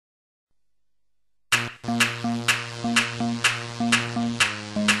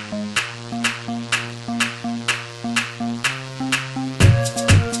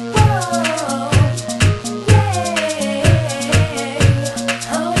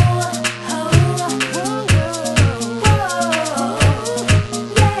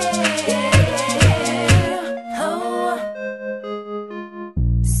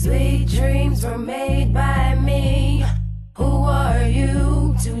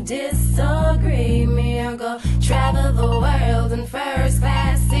disagree. Me, I go travel the world in first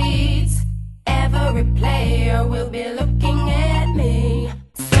class seats. Every player will be looking at me.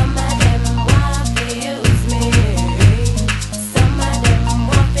 Some of them want to use me. Some of them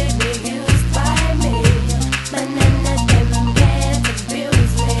want to be used by me. But none of them can't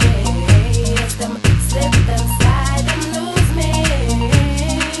abuse me. Yes, them slip, them slide, them lose me.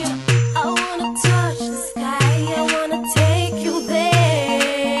 I wanna touch the sky, I wanna take you there.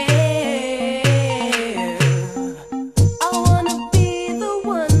 I wanna be the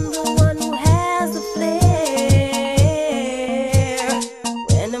one who has the flair.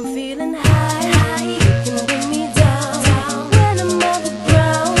 When I'm feeling high, you can bring me down. When I'm on the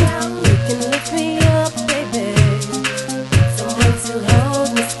ground, you can lift me up, baby. Someone to hold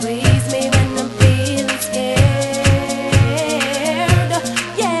me, squeeze me when I'm feeling scared.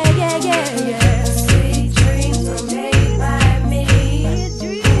 Yeah, yeah, yeah, yeah. Sweet dreams were made by me.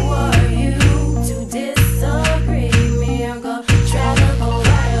 Who are you to disagree? Me, I go travel the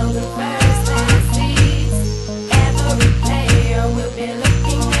world in first class seats. Every player will be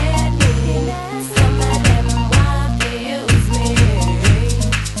looking at me. Some of them want to use me.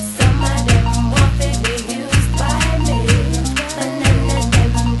 Some of them want to be used by me. But none of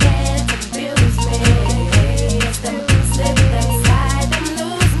them can't abuse me. Yes, them slip, them slide, them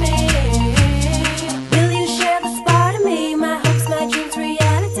lose me. Will you share this part of me? My hopes, my dreams,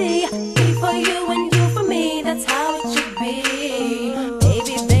 reality. Me for you and you for me, that's how it should be.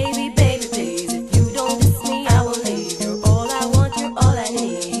 Baby, baby, baby, please. If you don't miss me, I will leave. You're all I want, you're all I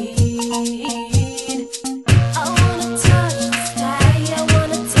need. I wanna touch the sky, I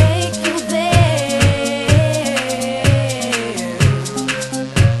wanna take you there.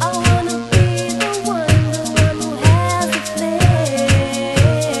 I wanna be the one who has the flair.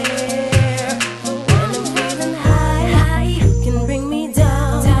 When I'm feeling high, you can bring me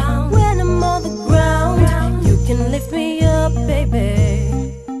down. When I'm on the ground, you can lift me up, baby.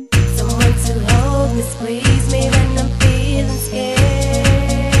 Someone to hold me, squeeze me when I'm feeling scared.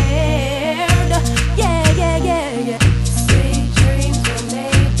 Yeah, yeah, yeah, yeah. Sweet dreams were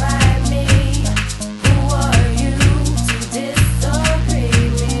made by me. Who are you to disagree?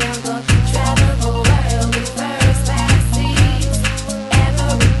 Me, I go travel the world in first class seats.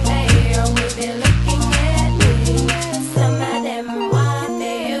 Every player will be looking at me. Some of them want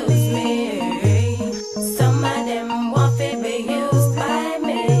to use me. Some of them want to be used by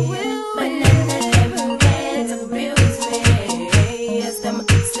me. But none of them can't abuse me. Yes, them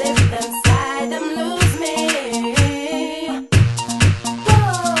slip, them slide, them lose me.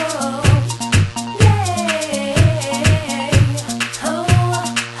 Whoa, yeah. Oh,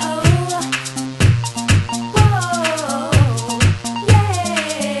 oh. Whoa, yeah.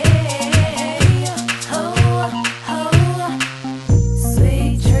 Oh, oh.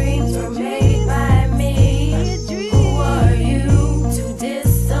 Sweet dreams were made by me. Who are you to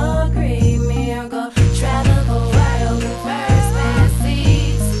disagree? Me, I go travel the world in first class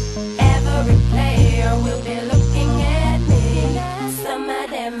seats. Every player will be looking at me. Some of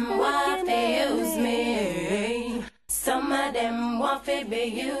them want to use me. Some of them want to be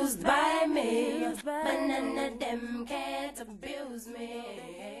used by me. But none of them can't abuse me.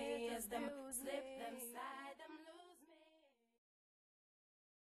 Yes, them slip, them slide.